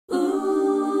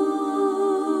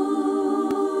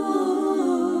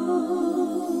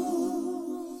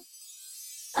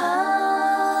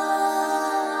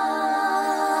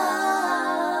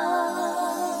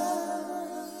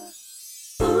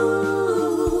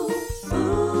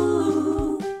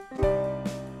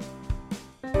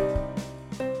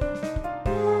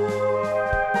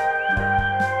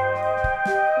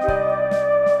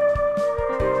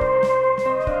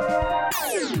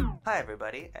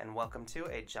welcome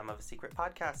to a Gem of a Secret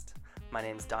podcast. My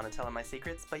name's Donna telling my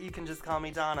secrets, but you can just call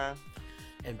me Donna.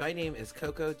 And my name is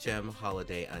Coco Gem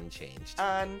Holiday Unchanged.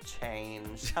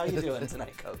 Unchanged. How you doing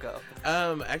tonight, Coco?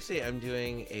 Actually, I'm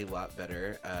doing a lot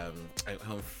better. I'm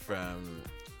home from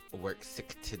work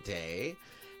sick today,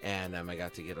 and I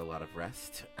got to get a lot of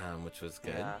rest, which was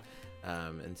good. Yeah.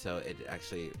 And so it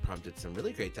actually prompted some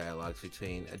really great dialogues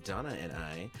between Donna and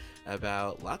I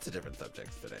about lots of different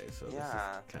subjects today. So this is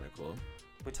kind of cool.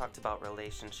 We talked about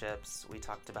relationships. We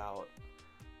talked about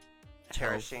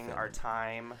cherishing our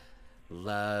time.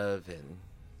 Love and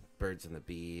birds and the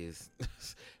bees.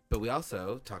 But we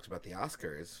also talked about the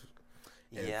Oscars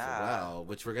as well,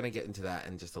 which we're going to get into that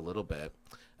in just a little bit.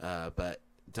 But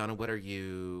Donna, what are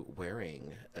you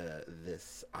wearing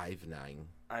this evening?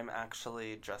 I'm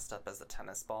actually dressed up as a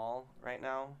tennis ball right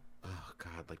now. Oh,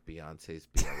 God, like Beyonce's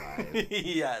Be Alive.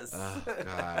 Yes. Oh,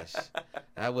 gosh.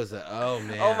 That was man.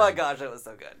 Oh, my gosh, it was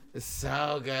so good. It's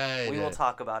so good. We will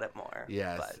talk about it more.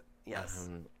 Yes. But yes.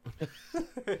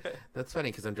 That's funny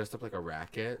because I'm dressed up like a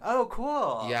racket. Oh,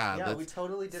 cool. Yeah, we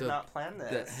totally did not plan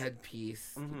this. The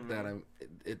headpiece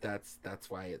that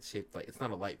that's why it's shaped like, it's not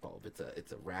a light bulb. It's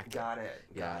a racket. Got it.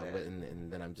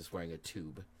 And then I'm just wearing a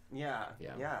tube. Yeah.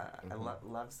 Mm-hmm. I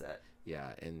loves it.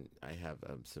 Yeah, and I have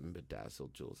some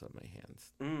bedazzled jewels on my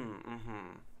hands.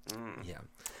 Yeah.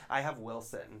 I have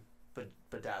Wilson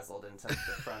bedazzled into the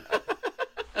front.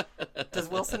 Does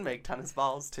Wilson make tennis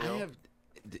balls too?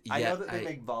 I know that they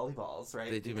make volleyballs,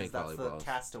 right? They do make volleyballs. That's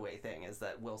the Castaway thing, is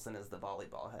that Wilson is the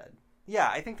volleyball head. Yeah,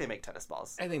 I think they make tennis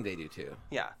balls. I think they do too.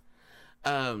 Yeah.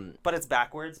 But it's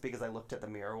backwards because I looked at the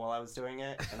mirror while I was doing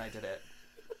it, and I did it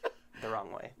the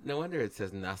wrong way. No wonder it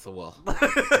says Nassau.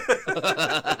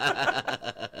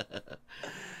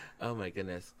 Oh my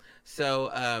goodness.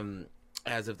 So,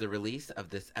 as of the release of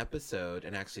this episode,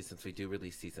 and actually since we do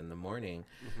release these in the morning,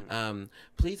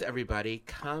 please everybody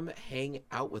come hang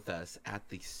out with us at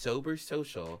the Sober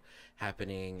Social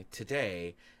happening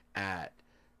today at,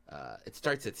 it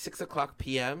starts at 6:00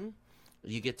 p.m.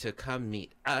 You get to come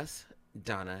meet us,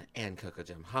 Donna and Coco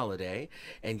Gem Holiday,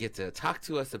 and get to talk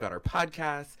to us about our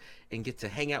podcast and get to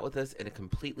hang out with us in a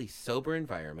completely sober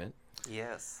environment.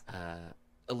 Yes.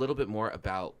 A little bit more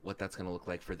about what that's going to look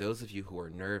like for those of you who are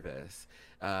nervous.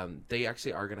 They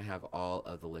actually are going to have all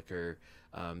of the liquor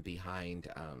behind.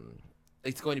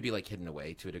 It's going to be like hidden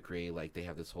away to a degree. Like they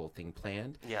have this whole thing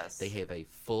planned. Yes. They have a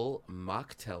full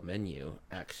mocktail menu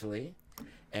actually,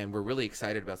 and we're really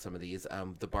excited about some of these.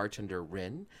 The bartender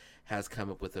Rin has come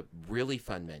up with a really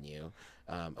fun menu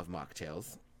of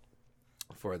mocktails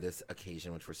for this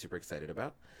occasion, which we're super excited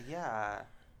about. Yeah.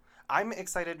 I'm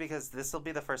excited because this will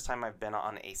be the first time I've been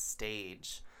on a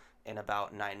stage in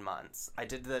about 9 months. I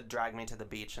did the Drag Me to the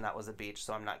Beach, and that was a beach,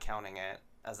 so I'm not counting it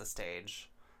as a stage.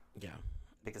 Yeah.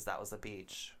 Because that was a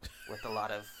beach with a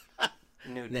lot of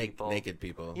naked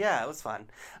people. Yeah, it was fun.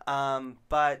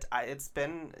 But it's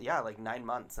been, like 9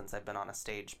 months since I've been on a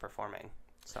stage performing,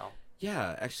 so...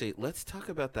 Yeah, actually, let's talk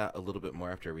about that a little bit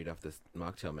more after I read off this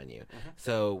mocktail menu.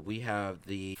 So we have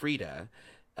the Frida,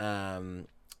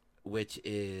 which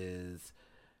is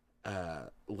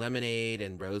lemonade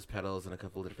and rose petals and a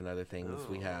couple of different other things. Ooh.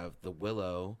 We have the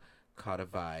Willow, Caught a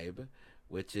Vibe,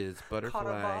 which is butterfly. Caught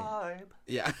a vibe.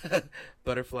 Yeah,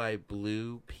 butterfly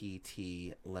blue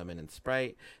PT lemon and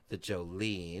Sprite. The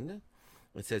Jolene,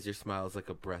 it says your smile is like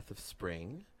a breath of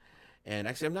spring. And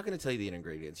actually, I'm not going to tell you the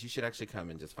ingredients. You should actually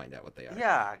come and just find out what they are.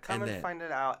 Yeah, come and find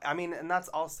it out. I mean, and that's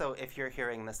also if you're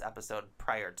hearing this episode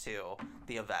prior to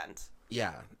the event.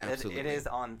 Yeah, absolutely. It is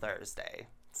on Thursday,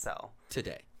 so.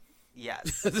 Today.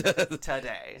 Yes,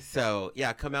 today. So,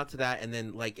 yeah, come out to that. And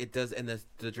then, it does, and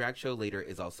the drag show later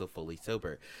is also fully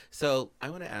sober. So,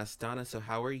 I want to ask Donna, so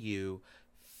how are you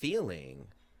feeling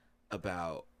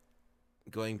about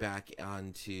going back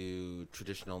onto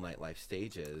traditional nightlife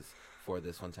stages for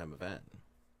this one-time event?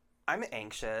 I'm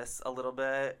anxious a little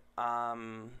bit.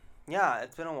 Yeah,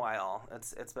 it's been a while.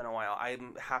 It's been a while.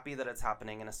 I'm happy that it's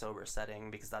happening in a sober setting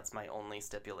because that's my only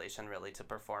stipulation really to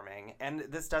performing. And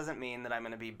this doesn't mean that I'm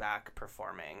going to be back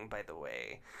performing, by the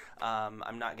way.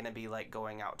 I'm not going to be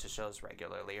going out to shows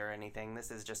regularly or anything. This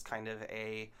is just kind of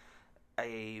a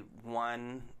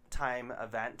one-time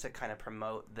event to kind of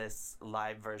promote this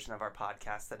live version of our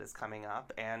podcast that is coming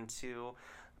up and to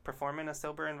perform in a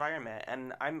sober environment.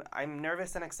 And I'm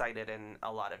nervous and excited in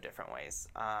a lot of different ways.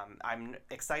 I'm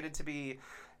excited to be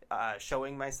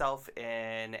showing myself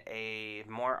in a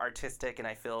more artistic and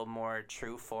I feel more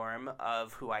true form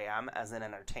of who I am as an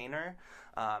entertainer,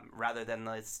 rather than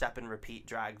the step and repeat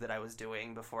drag that I was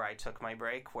doing before I took my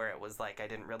break, where it was like I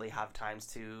didn't really have time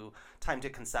to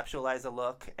conceptualize a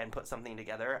look and put something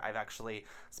together. I've actually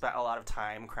spent a lot of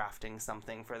time crafting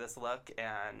something for this look,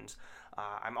 and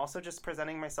I'm also just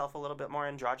presenting myself a little bit more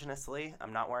androgynously.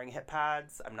 I'm not wearing hip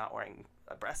pads, I'm not wearing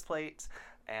a breastplate,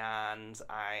 and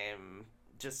I'm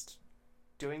just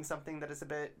doing something that is a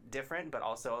bit different, but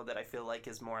also that I feel like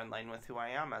is more in line with who I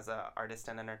am as an artist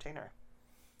and entertainer.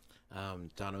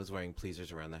 Donna was wearing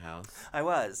pleasers around the house. I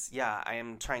was, yeah. I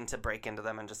am trying to break into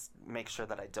them and just make sure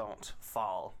that I don't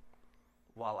fall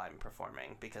while I'm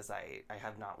performing, because I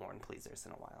have not worn pleasers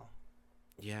in a while.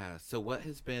 Yeah. So what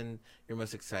has been your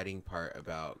most exciting part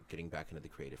about getting back into the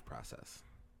creative process?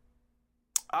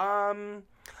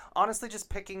 Honestly, just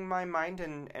picking my mind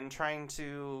and trying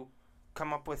to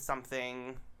come up with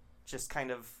something just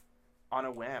kind of on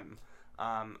a whim.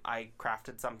 I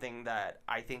crafted something that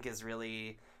I think is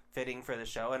really fitting for the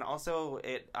show, and also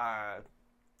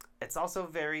it's also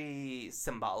very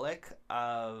symbolic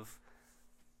of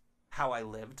how I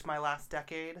lived my last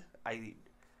decade.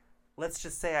 Let's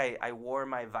just say I wore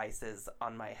my vices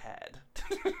on my head.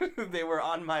 They were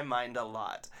on my mind a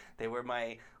lot. They were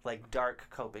my like dark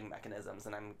coping mechanisms,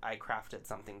 and I crafted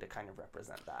something to kind of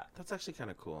represent that. That's actually kind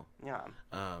of cool. Yeah.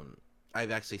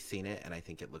 I've actually seen it, and I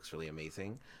think it looks really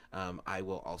amazing. I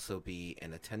will also be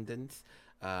in attendance.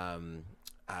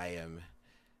 I am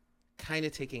kind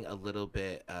of taking a little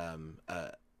bit.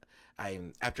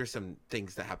 I'm after some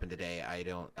things that happened today. I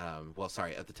don't.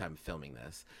 At the time of filming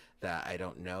this, that I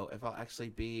don't know if I'll actually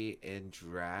be in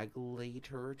drag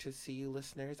later to see you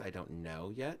listeners. I don't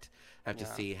know yet. I have to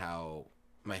see how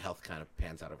my health kind of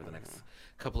pans out over the next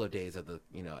couple of days of the,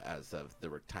 as of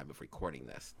the time of recording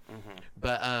this.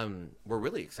 But we're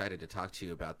really excited to talk to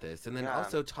you about this, and then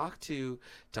also talk to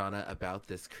Donna about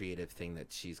this creative thing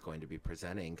that she's going to be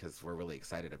presenting, because we're really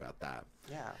excited about that.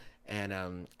 Yeah.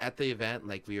 And at the event,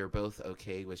 like, we are both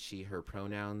okay with she, her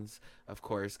pronouns, of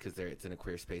course, because it's in a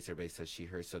queer space. Everybody says she,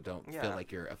 her, so don't feel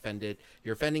like you're offended.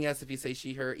 You're offending us if you say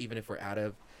she, her, even if we're out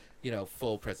of,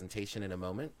 full presentation in a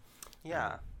moment.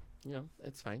 Yeah.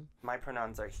 It's fine. My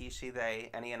pronouns are he, she, they,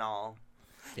 any and all.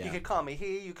 Yeah. You could call me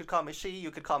he, you could call me she,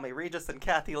 you could call me Regis and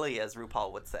Kathy Lee, as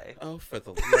RuPaul would say. Oh, for the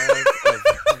love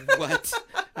of what?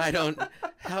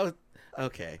 How...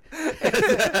 Okay.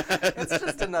 It's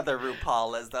just another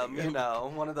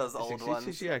RuPaulism, one of those old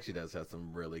ones. She actually does have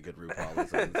some really good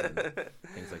RuPaulisms and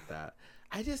things like that.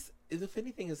 The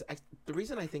funny thing is, the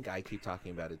reason I think I keep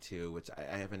talking about it too, which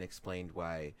I haven't explained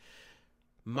why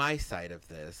my side of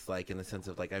this, like in the sense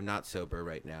of like I'm not sober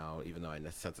right now, even though in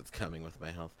a sense it's coming with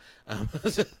my health.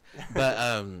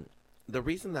 But the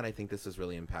reason that I think this is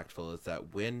really impactful is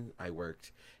that when I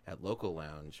worked at Local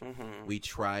Lounge, we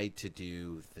tried to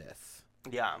do this.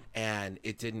 Yeah. And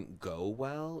it didn't go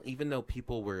well, even though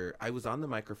I was on the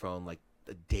microphone like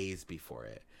the days before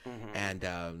it.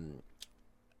 And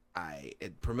I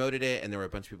promoted it, and there were a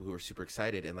bunch of people who were super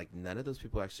excited, and like none of those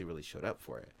people actually really showed up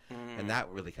for it. And that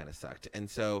really kind of sucked. And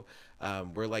so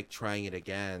we're like trying it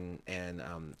again, and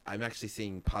I'm actually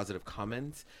seeing positive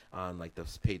comments on like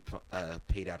those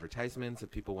paid advertisements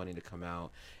of people wanting to come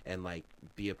out and like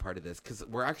be a part of this, because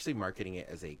we're actually marketing it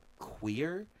as a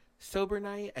queer sober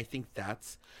night. I think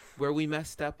that's where we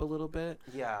messed up a little bit.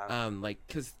 Yeah.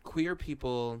 Because queer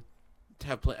people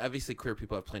obviously queer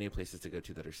people have plenty of places to go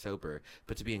to that are sober,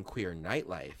 but to be in queer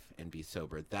nightlife and be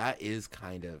sober, that is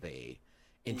kind of a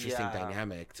interesting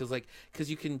dynamic. So it's like,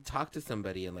 because you can talk to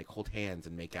somebody and like hold hands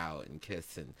and make out and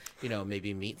kiss and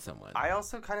maybe meet someone. I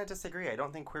also kind of disagree. I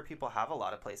don't think queer people have a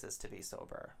lot of places to be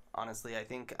sober. Honestly, I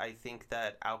think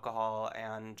that alcohol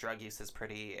and drug use is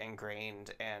pretty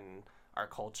ingrained in our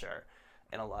culture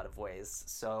in a lot of ways.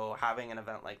 So having an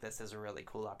event like this is a really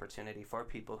cool opportunity for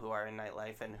people who are in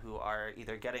nightlife and who are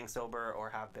either getting sober or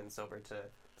have been sober to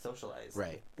socialize.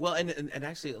 Right. Well, and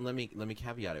actually, let me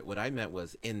caveat it. What I meant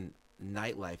was in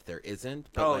nightlife there isn't,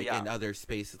 but in other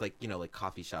spaces like like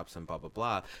coffee shops and blah blah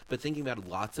blah, but thinking about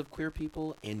lots of queer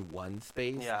people in one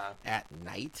space at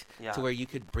night, to where you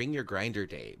could bring your Grindr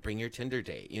date, bring your Tinder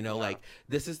date, like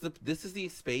this is the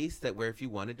space that where if you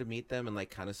wanted to meet them and like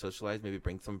kind of socialize, maybe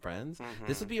bring some friends,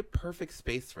 this would be a perfect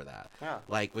space for that.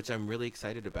 Like, which I'm really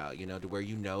excited about, to where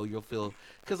you'll feel,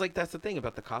 because like that's the thing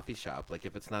about the coffee shop, like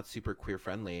if it's not super queer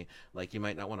friendly, like you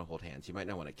might not want to hold hands, you might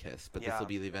not want to kiss, but this will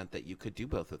be the event that you could do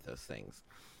both of those things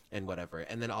and whatever.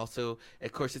 And then also,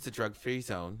 of course, it's a drug-free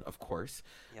zone, of course.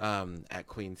 At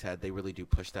Queen's Head, they really do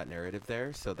push that narrative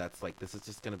there. So that's like, this is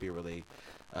just going to be a really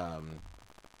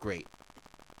great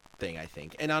thing, I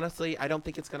think. And honestly, I don't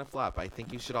think it's going to flop. I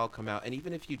think you should all come out. And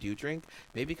even if you do drink,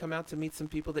 maybe come out to meet some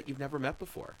people that you've never met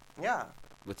before. Yeah.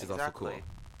 Which is also cool.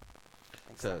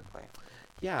 Exactly.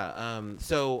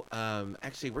 So,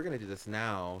 actually, we're going to do this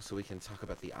now so we can talk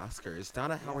about the Oscars.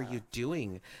 Donna, how are you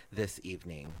doing this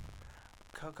evening?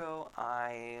 Coco,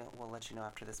 I will let you know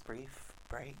after this brief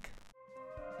break.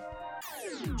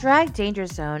 Drag Danger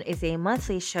Zone is a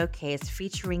monthly showcase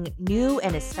featuring new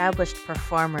and established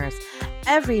performers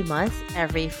every month,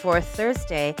 every fourth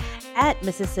Thursday at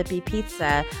Mississippi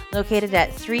Pizza, located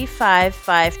at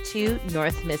 3552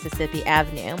 North Mississippi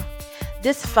Avenue.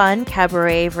 This fun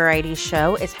cabaret variety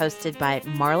show is hosted by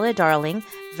Marla Darling,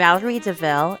 Valerie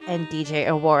DeVille, and DJ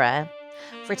Aurora.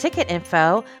 For ticket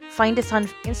info, find us on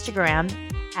Instagram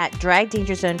at Drag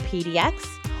Danger Zone PDX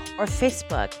or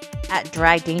Facebook at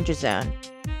Drag Danger Zone.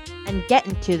 And get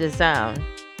into the zone.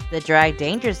 The Drag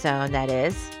Danger Zone, that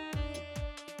is.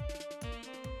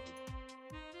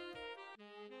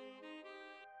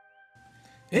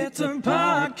 It's a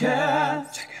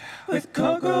podcast with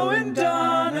Coco and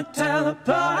Donatella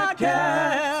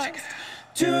podcast.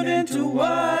 Tune into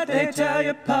What They Tell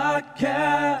You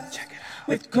podcast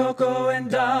with Coco and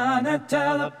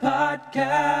Donatella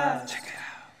podcast.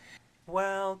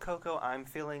 Well, Coco, I'm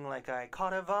feeling like I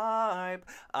caught a vibe.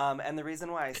 And the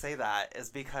reason why I say that is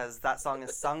because that song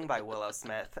is sung by Willow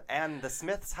Smith, and the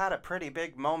Smiths had a pretty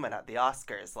big moment at the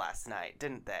Oscars last night,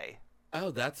 didn't they?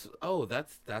 That's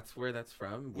where that's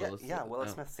from. Willow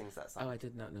Smith sings that song. Oh, I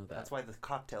did not know that. That's why the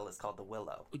cocktail is called the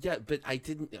Willow. Yeah, but I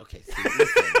didn't. Okay,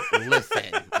 see,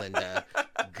 listen, Linda.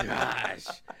 Gosh,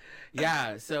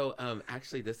 yeah. So,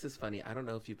 actually, this is funny. I don't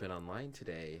know if you've been online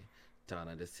today,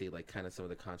 Donna, to see like kind of some of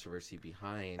the controversy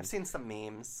behind. I've seen some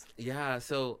memes. Yeah,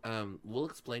 so we'll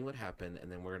explain what happened, and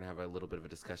then we're gonna have a little bit of a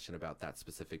discussion about that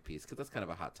specific piece because that's kind of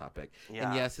a hot topic. Yeah.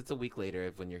 And yes, it's a week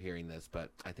later when you're hearing this, but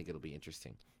I think it'll be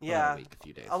interesting. Yeah, a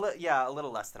few days. a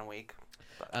little less than a week.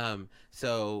 But.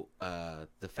 So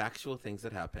the factual things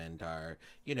that happened are,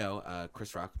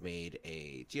 Chris Rock made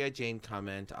a G.I. Jane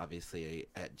comment, obviously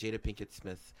at Jada Pinkett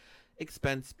Smith's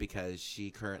expense because she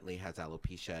currently has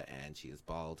alopecia and she is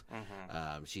bald.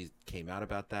 Mm-hmm. She came out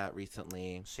about that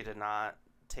recently. She did not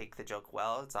take the joke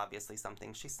well. It's obviously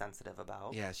something she's sensitive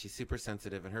about. Yeah, she's super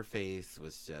sensitive, and her face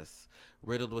was just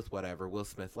riddled with whatever. Will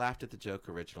Smith laughed at the joke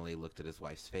originally, looked at his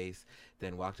wife's face,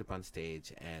 then walked up on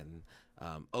stage and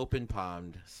open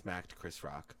palmed smacked Chris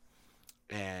Rock.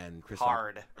 And Chris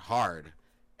Rock, hard,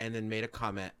 and then made a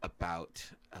comment about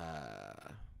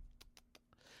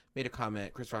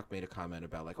Chris Rock made a comment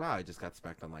about like, wow, I just got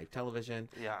smacked on live television.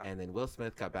 Yeah. And then Will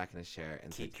Smith got back in his chair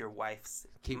and said,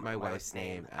 keep my wife's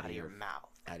name out of your mouth.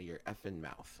 Out of your effing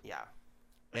mouth. Yeah.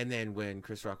 And then when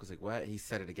Chris Rock was like, what? He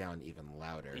said it again even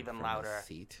louder. Even from louder. His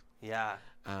seat. Yeah.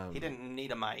 He didn't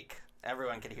need a mic.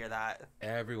 Everyone could hear that.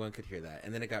 Everyone could hear that.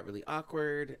 And then it got really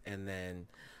awkward. And then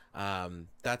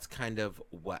that's kind of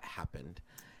what happened.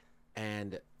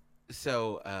 And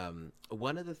so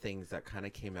one of the things that kind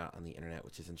of came out on the internet,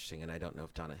 which is interesting, and I don't know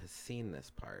if Donna has seen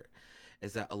this part,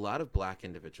 is that a lot of black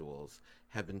individuals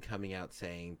have been coming out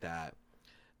saying that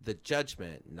the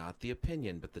judgment, not the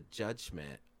opinion, but the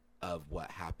judgment of what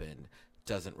happened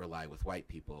doesn't rely with white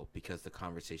people because the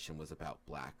conversation was about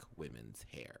black women's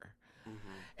hair.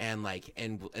 Mm-hmm.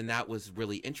 And that was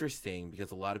really interesting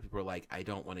because a lot of people are like, I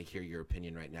don't want to hear your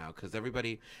opinion right now because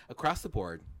everybody across the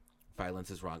board, violence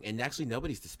is wrong. And actually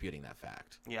nobody's disputing that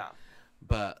fact. Yeah.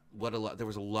 But there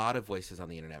was a lot of voices on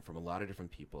the internet from a lot of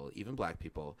different people, even black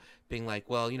people, being like,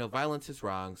 well, violence is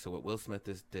wrong, so what Will Smith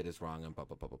did is wrong and blah,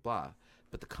 blah, blah, blah, blah.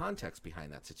 But the context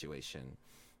behind that situation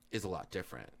is a lot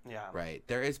different. Yeah. Right?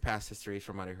 There is past history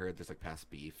from what I heard. There's like past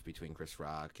beef between Chris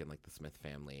Rock and like the Smith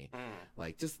family.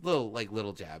 Like just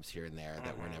little jabs here and there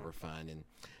that were never fun.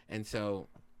 And so,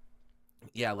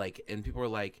 yeah, and people were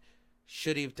like,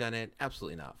 should he have done it?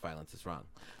 Absolutely not. Violence is wrong.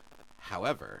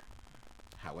 However,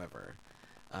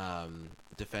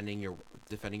 defending your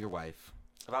wife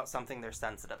about something they're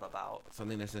sensitive about.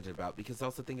 Because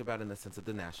also think about it in the sense of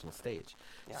the national stage.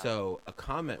 Yeah. So a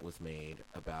comment was made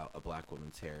about a black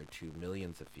woman's hair to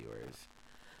millions of viewers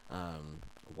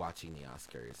watching the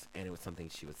Oscars, and it was something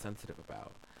she was sensitive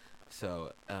about.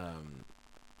 So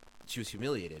she was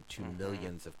humiliated to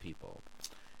millions of people.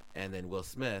 And then Will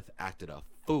Smith acted a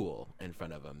fool in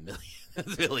front of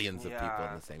millions of people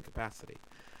in the same capacity.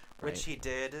 Right? Which he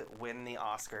did win the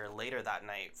Oscar later that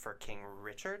night for King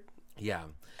Richard. Yeah.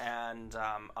 And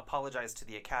apologized to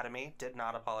the Academy, did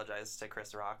not apologize to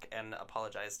Chris Rock, and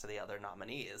apologized to the other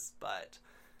nominees, but...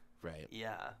 Right.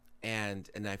 Yeah. And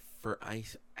I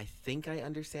think I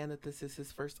understand that this is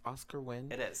his first Oscar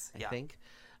win. It is, I think.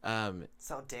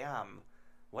 So, damn.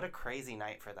 what a crazy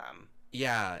night for them.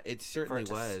 Yeah, it For certainly it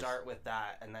to was. start with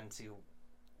that and then to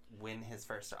win his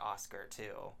first Oscar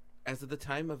too. As of the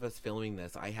time of us filming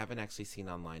this, I haven't actually seen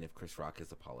online if Chris Rock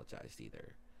has apologized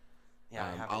either. Yeah, I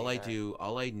haven't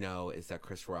all I know is that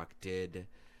Chris Rock did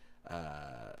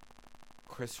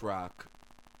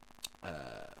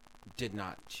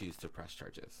not choose to press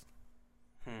charges.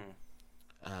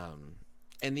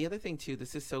 And the other thing too,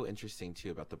 this is so interesting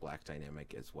too about the black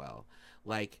dynamic as well.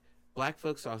 Like, black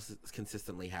folks also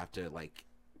consistently have to like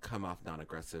come off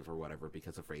non-aggressive or whatever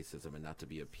because of racism, and not to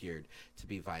be appeared to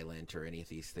be violent or any of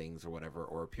these things or whatever,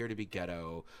 or appear to be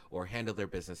ghetto or handle their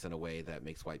business in a way that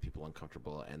makes white people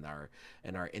uncomfortable. And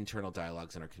our internal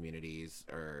dialogues in our communities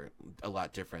are a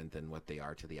lot different than what they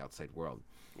are to the outside world.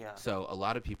 Yeah. So a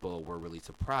lot of people were really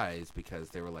surprised because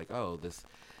they were like, oh, this,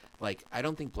 like, I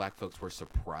don't think black folks were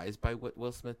surprised by what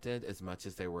Will Smith did as much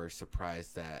as they were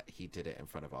surprised that he did it in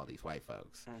front of all these white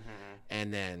folks.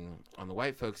 And then on the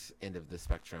white folks end of the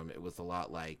spectrum, it was a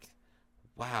lot like,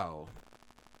 wow,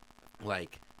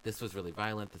 like, this was really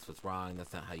violent, this was wrong,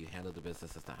 that's not how you handle the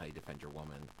business, that's not how you defend your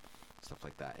woman, stuff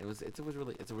like that. It's a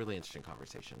really interesting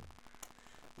conversation.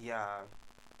 Yeah.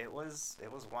 It was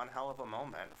one hell of a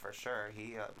moment for sure.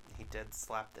 He did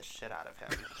slap the shit out of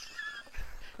him.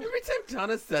 Every time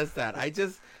Donna says that, I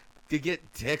just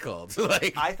get tickled.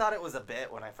 Like, I thought it was a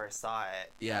bit when I first saw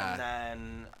it. Yeah. And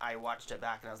then I watched it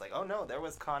back and I was like, oh no, there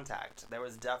was contact. There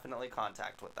was definitely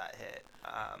contact with that hit.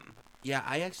 Yeah,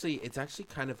 it's actually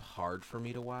kind of hard for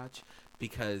me to watch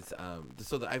because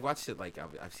I watched it like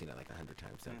I've seen it like 100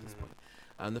 times now at this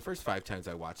point. The first 5 times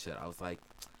I watched it, I was like,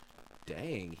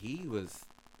 dang, he was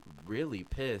really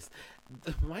pissed.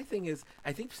 My thing is,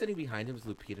 I think sitting behind him is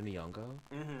Lupita Nyong'o.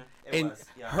 And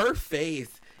her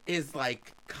face is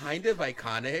like kind of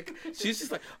iconic. She's just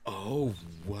like, oh,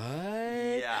 what?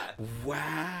 Yeah.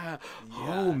 Wow.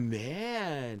 Oh,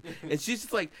 man. And she's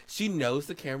just like, she knows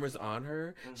the camera's on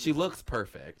her. She looks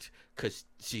perfect because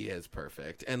she is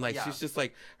perfect. And like, she's just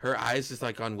like, her eyes just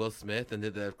like on Will Smith and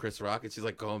the Chris Rock, and she's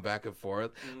like going back and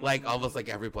forth. Like almost like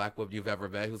every black woman you've ever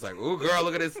met who's like, ooh, girl,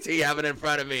 look at this tea having in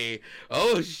front of me.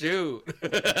 Oh, shoot.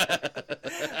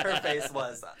 Her face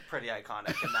was pretty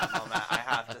iconic in that moment, I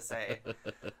have to say.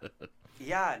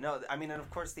 Yeah, no, I mean, and of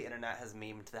course the internet has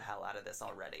memed the hell out of this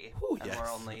already. Ooh, and yes.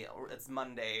 It's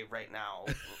Monday right now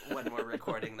when we're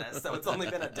recording this, so it's only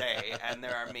been a day, and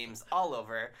there are memes all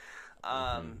over.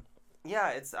 Yeah,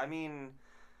 it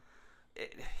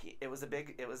was a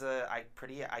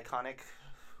pretty iconic,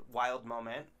 wild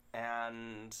moment,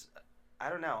 and I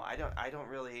don't know. I don't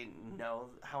really know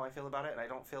how I feel about it, and I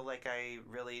don't feel like I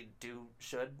really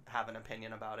should have an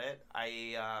opinion about it.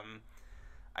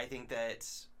 I think that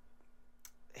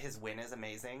his win is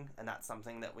amazing, and that's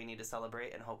something that we need to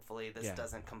celebrate, and hopefully this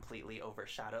doesn't completely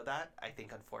overshadow that. I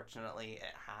think unfortunately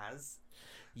it has.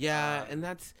 Yeah, and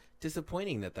that's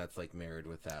disappointing that that's like mirrored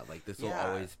with that. Like, this will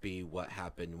always be what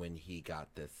happened when he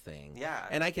got this thing. Yeah.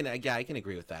 And I can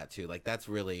agree with that too. Like, that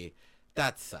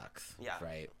sucks. Yeah.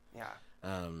 Right? Yeah.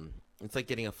 It's like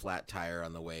getting a flat tire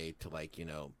on the way to, like, you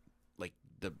know, like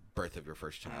the birth of your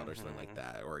first child or something like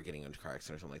that, or getting into a car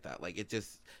accident or something like that. Like,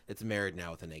 it's married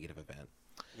now with a negative event.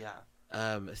 Yeah.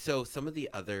 So some of the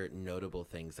other notable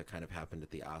things that kind of happened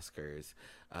at the Oscars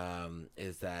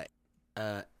is that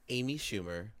Amy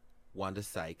Schumer, Wanda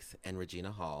Sykes, and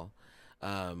Regina Hall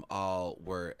all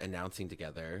were announcing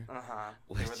together.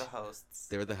 They were the hosts.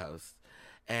 They were the hosts.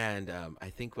 And I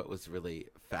think what was really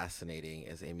fascinating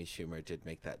is Amy Schumer did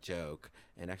make that joke.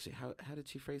 And actually, how did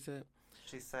she phrase it?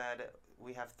 She said,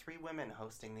 we have 3 women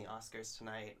hosting the Oscars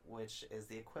tonight, which is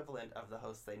the equivalent of the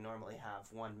hosts they normally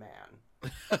have, 1 man.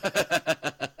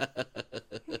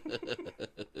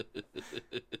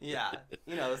 Yeah,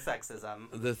 you know, the sexism.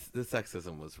 The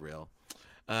sexism was real.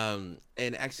 And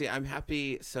actually, I'm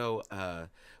happy. So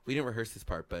we didn't rehearse this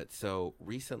part, but so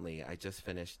recently I just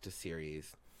finished a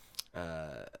series,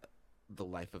 The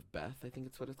Life of Beth, I think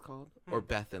it's what it's called, or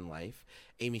Beth in Life.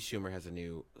 Amy Schumer has a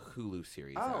new Hulu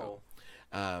series out.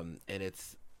 And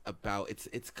it's about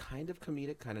it's kind of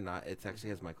comedic, kind of not. It actually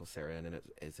has Michael Cera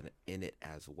in it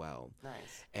as well.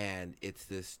 Nice. And it's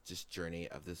this just journey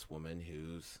of this woman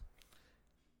who's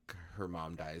her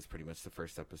mom dies pretty much the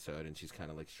first episode, and she's kind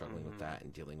of like struggling with that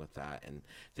and dealing with that. And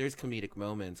there's comedic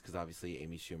moments because obviously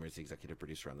Amy Schumer is the executive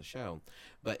producer on the show,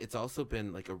 but it's also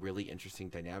been like a really interesting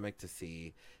dynamic to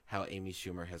see how Amy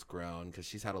Schumer has grown, because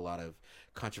she's had a lot of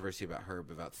controversy about her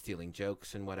about stealing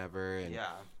jokes and whatever. And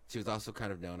she was also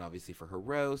kind of known obviously for her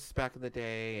roasts back in the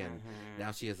day, and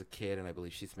now she has a kid, and I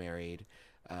believe she's married.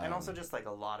 And also just like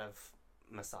a lot of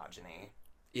misogyny.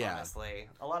 Yeah. Honestly,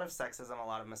 a lot of sexism, a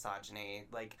lot of misogyny.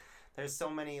 Like, there's so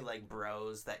many like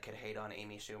bros that could hate on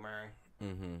Amy Schumer,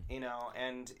 you know,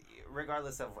 and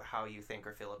regardless of how you think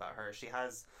or feel about her,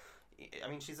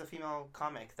 she's a female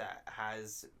comic that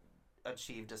has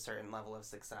achieved a certain level of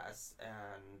success,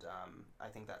 and I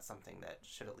think that's something that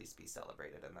should at least be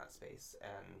celebrated in that space.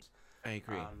 And I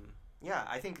agree. Yeah,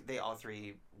 I think they all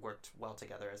three worked well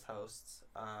together as hosts.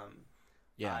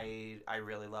 Yeah. I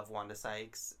really love Wanda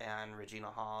Sykes and Regina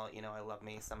Hall. You know, I love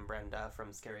me some Brenda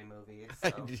from Scary Movie.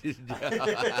 So.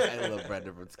 I love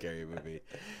Brenda from Scary Movie.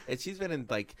 And she's been in,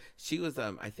 like, she was,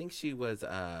 I think she was,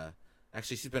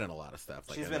 actually, she's been in a lot of stuff.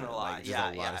 Like, she's been in a lot,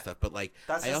 like, a lot of stuff. But, like,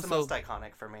 that's just the most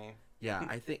iconic for me. Yeah,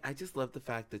 I just love the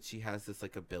fact that she has this,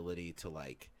 like, ability to,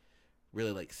 like,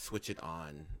 really like switch it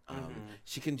on.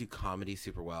 She can do comedy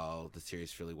super well, the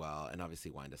series really well, and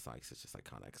obviously Wanda Sykes is just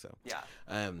iconic. So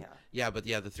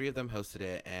the three of them hosted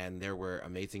it, and there were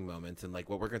amazing moments. And like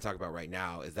what we're gonna talk about right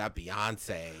now is that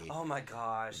Beyonce. Oh my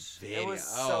gosh, video. It was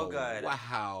so good.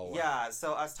 Wow. Yeah.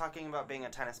 So us talking about being a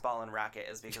tennis ball and racket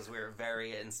is because we were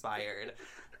very inspired.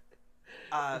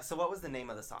 So what was the name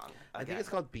of the song? I think it's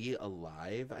called Be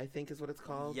Alive, I think is what it's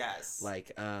called. Yes.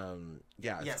 Like,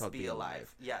 it's called Be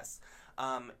Alive. Yes.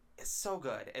 It's so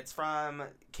good. It's from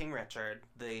King Richard,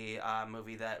 the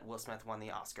movie that Will Smith won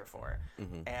the Oscar for.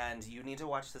 And you need to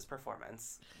watch this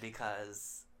performance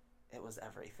because it was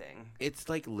everything. It's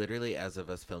like literally, as of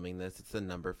us filming this, it's the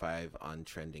number 5 on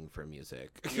trending for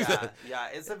music. Yeah,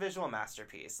 it's a visual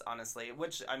masterpiece, honestly,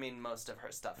 which, I mean, most of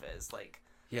her stuff is, like...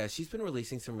 Yeah, she's been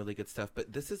releasing some really good stuff,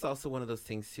 but this is also one of those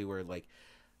things, too, where, like,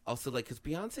 also, like, because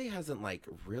Beyonce hasn't, like,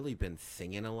 really been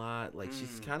singing a lot. Like,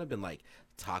 she's kind of been, like,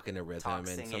 talking to rhythm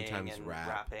and sometimes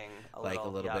rapping a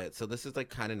little bit. So this is, like,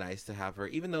 kind of nice to have her,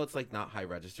 even though it's, like, not high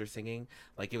register singing.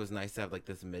 Like, it was nice to have, like,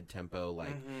 this mid-tempo,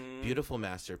 like, beautiful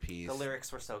masterpiece. The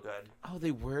lyrics were so good. Oh,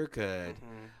 they were good.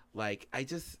 Like,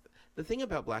 the thing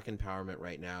about Black empowerment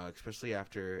right now, especially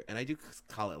after, and I do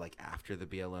call it like after the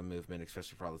BLM movement,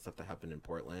 especially for all the stuff that happened in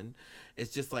Portland,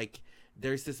 it's just like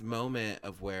there's this moment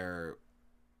of where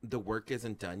the work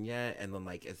isn't done yet, and then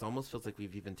like it almost feels like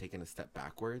we've even taken a step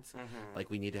backwards. Like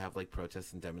we need to have like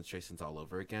protests and demonstrations all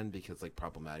over again because like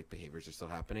problematic behaviors are still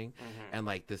happening. And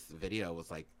like this video was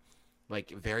like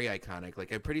very iconic.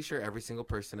 Like I'm pretty sure every single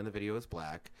person in the video is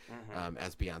Black,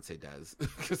 as Beyonce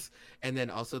does. And then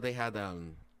also they had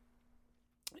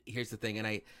here's the thing, and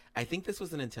I think this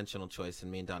was an intentional choice,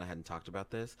 and me and Donna hadn't talked about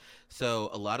this. So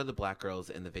a lot of the Black girls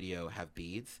in the video have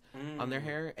beads on their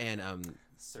hair, and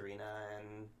Serena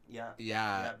and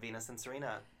Venus and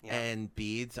Serena. Yeah. And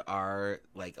beads are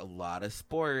like a lot of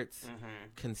sports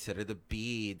consider the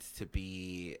beads to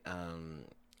be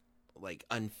like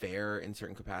unfair in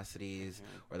certain capacities,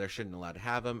 or they shouldn't allowed to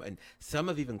have them, and some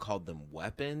have even called them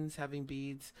weapons, having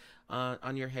beads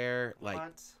on your hair. Like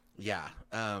what? Yeah,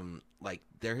 like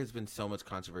there has been so much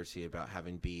controversy about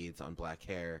having beads on Black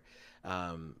hair,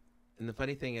 and the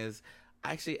funny thing is,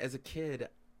 actually, as a kid,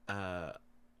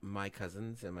 my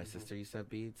cousins and my sister used to have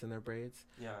beads in their braids.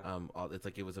 Yeah. It's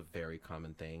like it was a very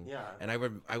common thing. Yeah. And I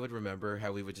would remember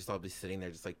how we would just all be sitting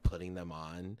there, just like putting them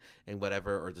on and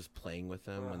whatever, or just playing with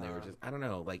them when they were just, I don't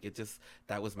know, like it just,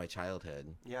 that was my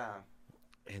childhood. Yeah.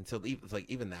 And so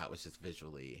even that was just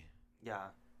visually. Yeah,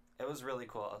 it was really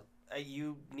cool.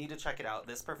 You need to check it out.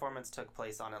 This performance took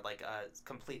place on a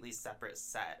completely separate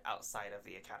set outside of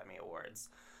the Academy Awards.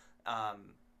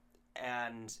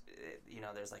 And you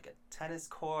know, there's like a tennis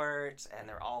court, and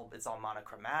it's all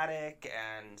monochromatic,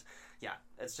 and yeah,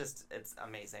 it's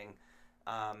amazing.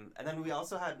 And then we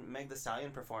also had Meg Thee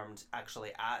Stallion performed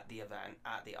actually at the event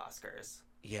at the Oscars.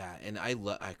 Yeah, and I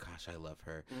love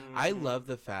her. I love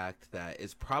the fact that,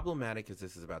 as problematic as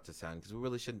this is about to sound, because we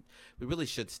really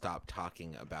should stop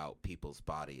talking about people's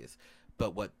bodies.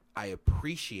 But what I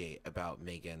appreciate about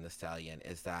Megan Thee Stallion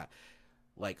is that,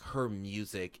 like, her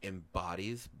music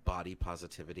embodies body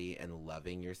positivity and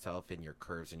loving yourself in your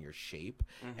curves and your shape.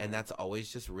 And that's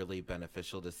always just really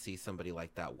beneficial to see somebody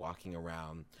like that walking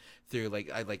around through, like,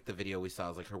 I like the video we saw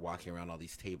was like her walking around all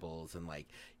these tables and, like,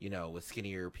 you know, with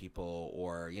skinnier people,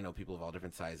 or, you know, people of all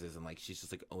different sizes, and like she's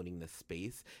just like owning the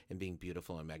space and being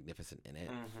beautiful and magnificent in it.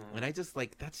 And I just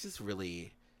like, that's just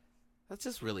really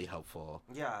helpful.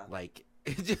 Yeah. Like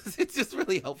it's just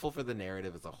really helpful for the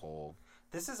narrative as a whole.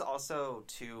 This is also,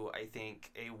 too, I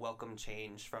think, a welcome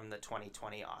change from the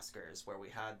 2020 Oscars, where we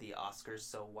had the Oscars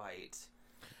So White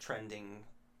trending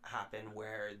happen,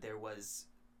 where there was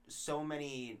so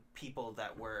many people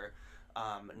that were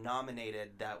nominated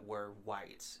that were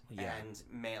white and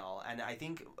male. And I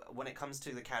think when it comes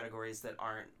to the categories that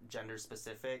aren't gender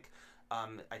specific,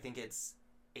 I think it's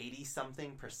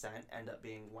 80-something% end up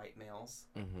being white males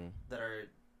that are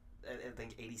I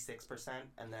think 86%,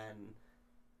 and then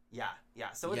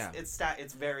so Yeah.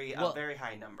 it's very Well, a very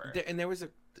high number. And there was I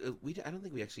don't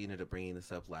think we actually ended up bringing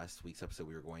this up last week's episode.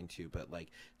 We were going to, but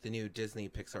like the new Disney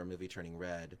Pixar movie Turning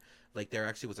Red, like there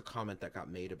actually was a comment that got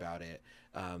made about it,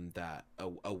 that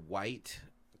a white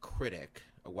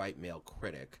male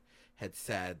critic had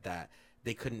said that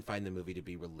they couldn't find the movie to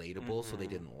be relatable, so they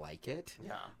didn't like it.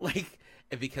 Yeah. Like,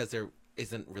 because there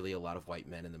isn't really a lot of white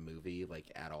men in the movie,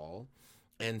 like, at all.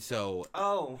 And so...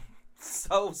 Oh,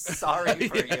 so sorry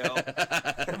for you.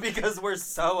 Because we're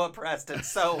so oppressed and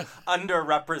so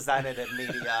underrepresented in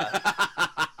media.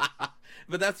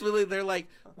 But that's really, they're like,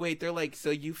 so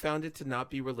you found it to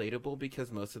not be relatable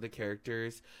because most of the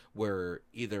characters were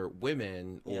either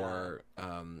women or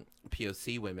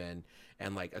POC women,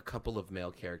 and like a couple of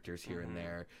male characters here and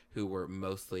there who were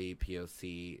mostly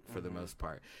POC for the most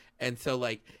part. And so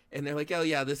like, and they're like, oh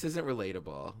yeah, this isn't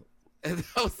relatable. And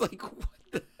I was like, what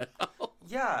the hell?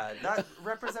 Yeah, that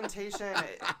representation,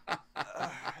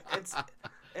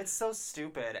 it's so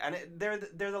stupid, and they're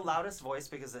the loudest voice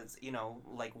because it's, you know,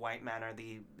 like white men are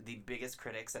the biggest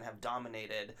critics and have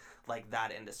dominated like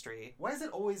that industry. Why is it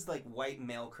always like white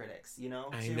male critics? You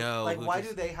know, I know. Like, why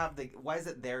do they have why is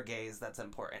it their gaze that's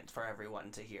important for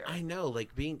everyone to hear? I know,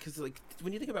 like because like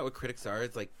when you think about what critics are,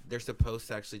 it's like they're supposed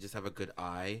to actually just have a good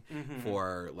eye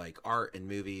for like art and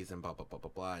movies and blah blah blah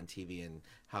blah blah and TV and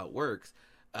how it works.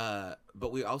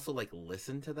 But we also like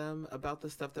listen to them about the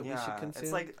stuff that we should consume.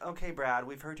 It's like, okay, Brad,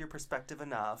 we've heard your perspective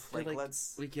enough. Like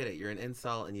let's. We get it. You're an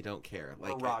incel and you don't care.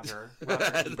 Like Roger Ebert.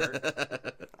 I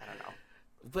don't know.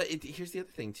 But here's the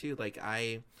other thing too. Like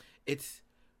I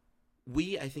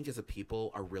think as a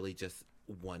people are really just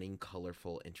wanting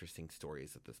colorful, interesting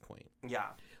stories at this point. Yeah.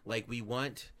 Like we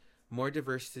want more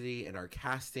diversity in our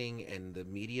casting and the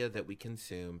media that we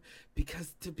consume,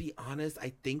 because to be honest,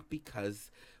 I think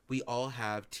because we all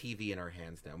have TV in our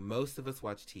hands now. Most of us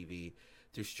watch TV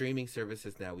through streaming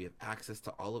services now. We have access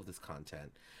to all of this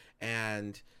content,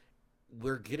 and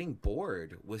we're getting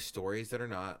bored with stories that are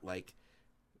not like,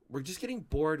 we're just getting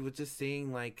bored with just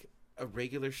seeing like a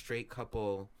regular straight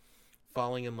couple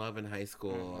falling in love in high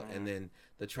school and then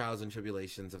the trials and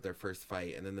tribulations of their first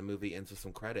fight, and then the movie ends with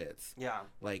some credits. Yeah.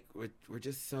 Like we're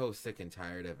just so sick and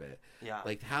tired of it. Yeah.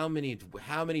 Like how many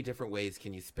different ways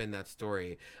can you spin that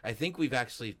story? I think we've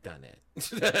actually done it.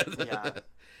 Yeah.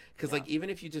 Because like even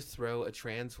if you just throw a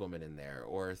trans woman in there,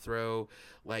 or throw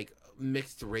like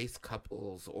mixed race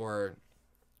couples or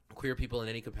queer people in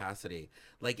any capacity,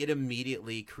 like it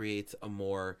immediately creates a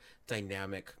more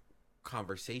dynamic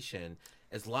conversation,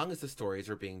 as long as the stories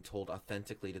are being told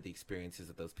authentically to the experiences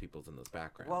of those peoples in those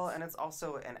backgrounds. Well, and it's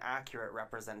also an accurate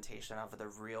representation of the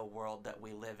real world that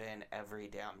we live in every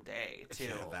damn day, too.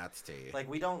 Yeah, that's deep. Like,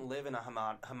 we don't live in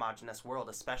a homogenous world,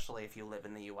 especially if you live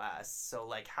in the U.S. So,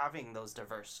 like, having those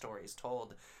diverse stories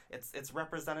told, it's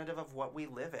representative of what we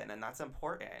live in, and that's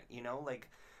important, you know? Like,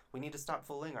 we need to stop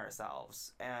fooling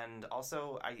ourselves. And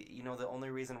also, the only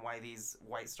reason why these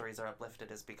white stories are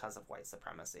uplifted is because of white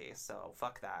supremacy. So,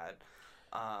 fuck that.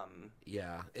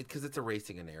 Yeah, because it's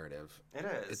erasing a narrative. It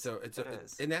is.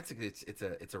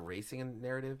 It's erasing a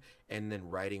narrative and then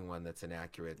writing one that's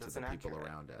inaccurate to the people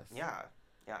around us. Yeah,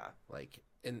 yeah. Like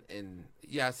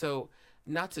so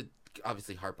not to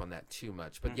obviously harp on that too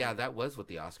much, but yeah, that was what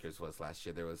the Oscars was last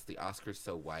year. There was the Oscars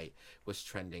So White was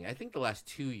trending. I think the last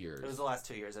 2 years. It was the last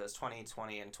 2 years. It was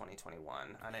 2020 and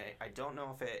 2021, and I don't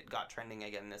know if it got trending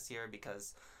again this year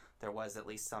because there was at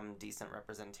least some decent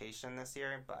representation this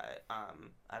year, but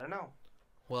I don't know.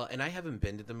 Well, and I haven't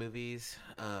been to the movies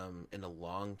in a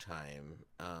long time,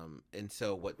 and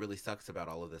so what really sucks about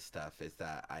all of this stuff is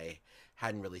that I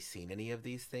hadn't really seen any of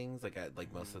these things, like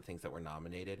most of the things that were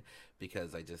nominated,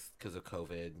 because of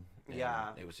COVID.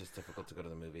 Yeah, it was just difficult to go to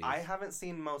the movies. I haven't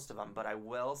seen most of them, but I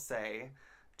will say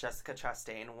Jessica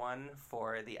Chastain won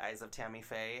for The Eyes of Tammy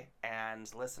Faye,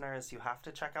 and listeners, you have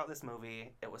to check out this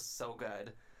movie. It was so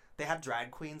good. They had drag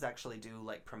queens actually do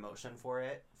like promotion for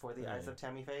it, for The Eyes of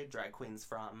Tammy Faye, drag queens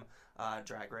from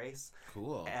Drag Race.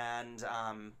 Cool. And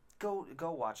go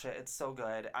watch it. It's so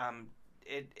good.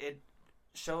 It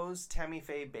shows Tammy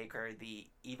Faye Baker, the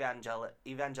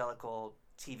evangelical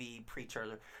TV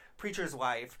preacher's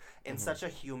wife, in such a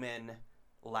human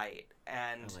light,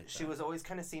 and she was always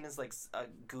kind of seen as like a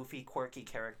goofy, quirky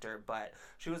character, but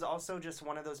she was also just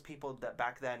one of those people that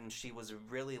back then she was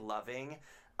really loving,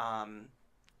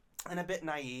 and a bit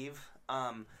naive,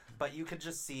 but you could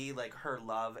just see like her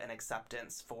love and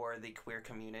acceptance for the queer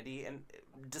community, and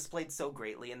displayed so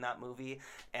greatly in that movie.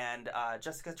 And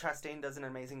Jessica Chastain does an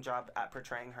amazing job at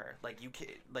portraying her. Like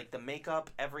like the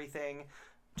makeup, everything.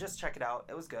 Just check it out.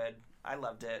 It was good. I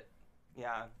loved it.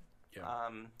 Yeah. Yeah.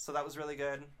 So that was really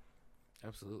good.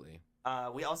 Absolutely.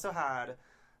 We also had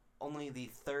only the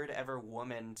third ever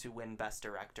woman to win Best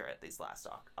Director at these last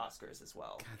Oscars as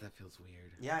well. God, that feels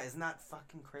weird. Yeah, isn't that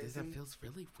fucking crazy? That feels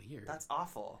really weird. That's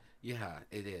awful. Yeah,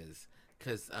 it is.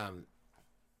 Because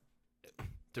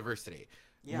diversity.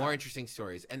 Yeah. More interesting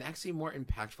stories. And actually more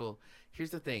impactful. Here's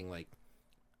the thing, like,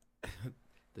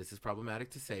 this is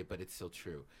problematic to say, but it's still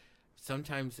true.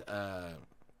 Sometimes a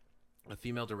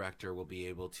female director will be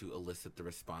able to elicit the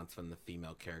response from the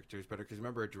female characters better. Because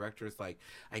remember, a director is like,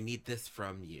 I need this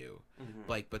from you.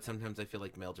 Mm-hmm. But sometimes I feel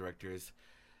like male directors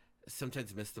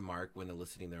sometimes miss the mark when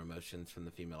eliciting their emotions from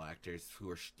the female actors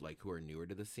who are newer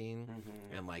to the scene.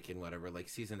 Mm-hmm. And like in whatever, like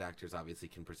seasoned actors obviously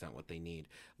can present what they need.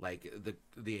 Like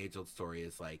the age-old story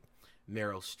is like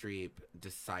Meryl Streep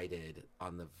decided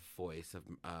on the voice of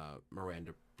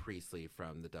Miranda Priestley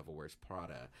from The Devil Wears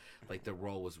Prada. Like the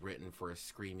role was written for a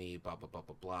screamy blah blah blah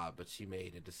blah blah, but she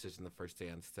made a decision the first day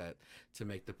on set to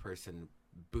make the person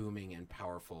booming and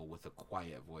powerful with a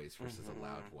quiet voice versus a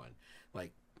loud one.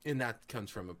 Like, and that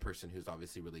comes from a person who's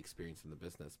obviously really experienced in the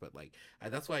business. But like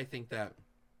that's why I think that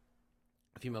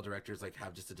female directors like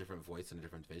have just a different voice and a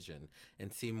different vision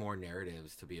and see more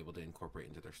narratives to be able to incorporate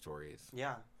into their stories.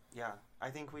 Yeah. I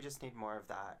think we just need more of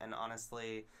that. And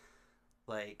honestly,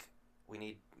 like, we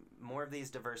need more of these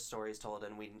diverse stories told,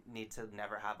 and we need to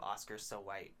never have Oscars So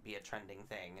White be a trending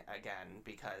thing again,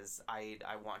 because I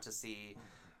want to see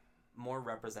more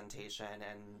representation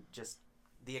and just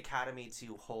the Academy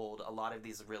to hold a lot of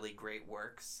these really great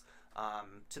works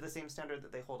to the same standard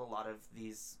that they hold a lot of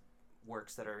these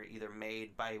works that are either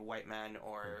made by white men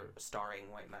or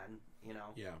starring white men, you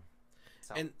know? Yeah.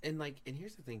 So. And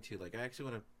here's the thing too, like I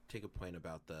actually want to take a point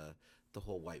about the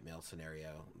whole white male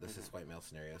scenario. This is white male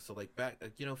scenario. So like back,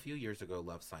 a few years ago,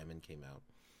 Love, Simon came out.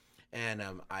 And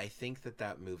I think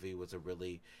that movie was a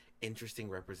really interesting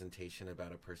representation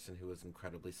about a person who was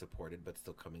incredibly supported but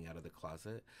still coming out of the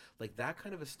closet. Like that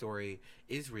kind of a story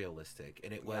is realistic,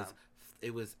 and it was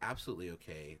absolutely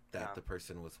okay that the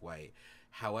person was white.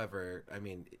 However, I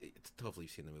mean, hopefully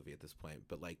you've seen the movie at this point,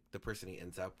 but like the person he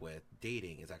ends up with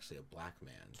dating is actually a black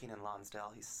man. Keenan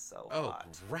Lonsdale, he's so hot.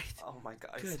 hot. Right. Oh my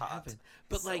god, Good he's hot. heaven.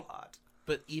 But so like, hot.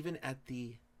 But even at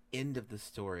the end of the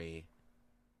story,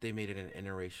 they made it an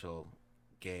interracial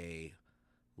gay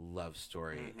love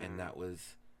story, and that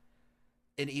was,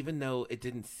 and even though it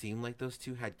didn't seem like those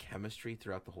two had chemistry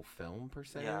throughout the whole film per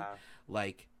se,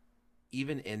 like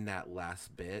even in that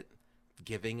last bit,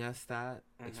 giving us that,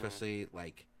 especially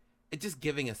like it just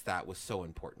giving us that was so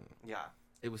important. Yeah,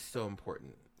 it was so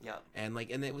important. Yeah, and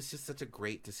it was just such a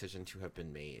great decision to have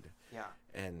been made. Yeah,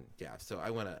 and so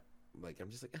I want to, like,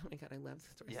 I'm just like, oh my god, I love the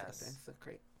stories. Yes, that's so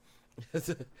great.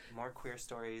 More queer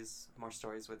stories, more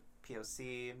stories with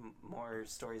POC, more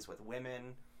stories with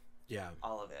women. Yeah,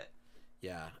 all of it.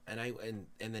 Yeah, and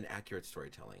then accurate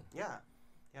storytelling. Yeah.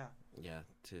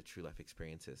 To true life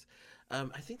experiences.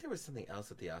 I think there was something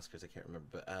else at the Oscars. I can't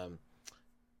remember,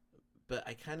 but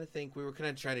I kind of think we were kind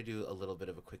of trying to do a little bit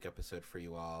of a quick episode for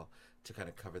you all to kind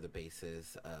of cover the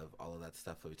bases of all of that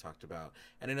stuff that we talked about.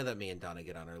 And I know that me and Donna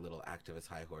get on our little activist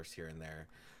high horse here and there,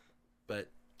 but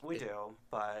we do.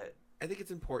 But I think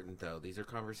it's important, though. These are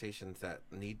conversations that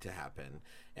need to happen.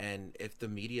 And if the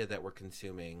media that we're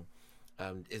consuming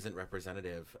isn't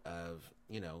representative of,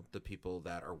 the people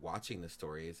that are watching the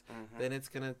stories, then it's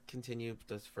going to continue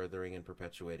just furthering and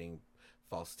perpetuating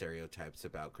false stereotypes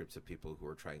about groups of people who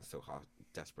are trying so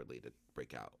desperately to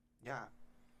break out. Yeah,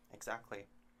 exactly.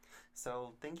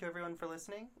 So thank you, everyone, for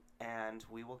listening, and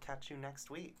we will catch you next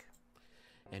week.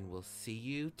 And we'll see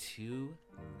you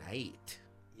tonight.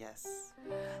 Yes.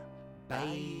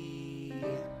 Bye.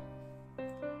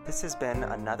 This has been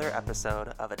another episode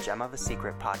of A Gem of a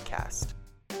Secret podcast.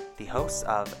 The hosts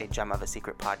of A Gem of a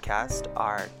Secret podcast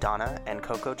are Donna and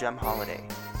Coco Gem Holiday.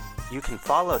 You can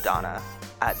follow Donna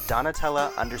at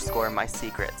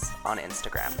Donatella_MySecrets on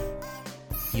Instagram.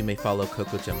 You may follow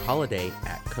Coco Gem Holiday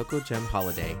at Coco Gem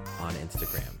Holiday on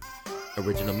Instagram.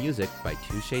 Original music by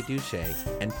Touche Douche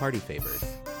and Party Favors.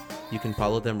 You can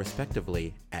follow them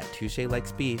respectively at Touche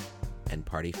Likes Beef and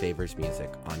Party Favors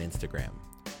Music on Instagram.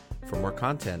 For more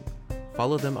content,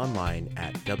 follow them online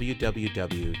at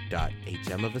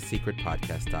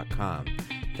www.agemofasecretpodcast.com.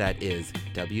 That is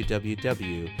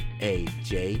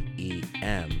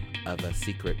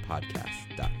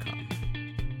www.agemofasecretpodcast.com.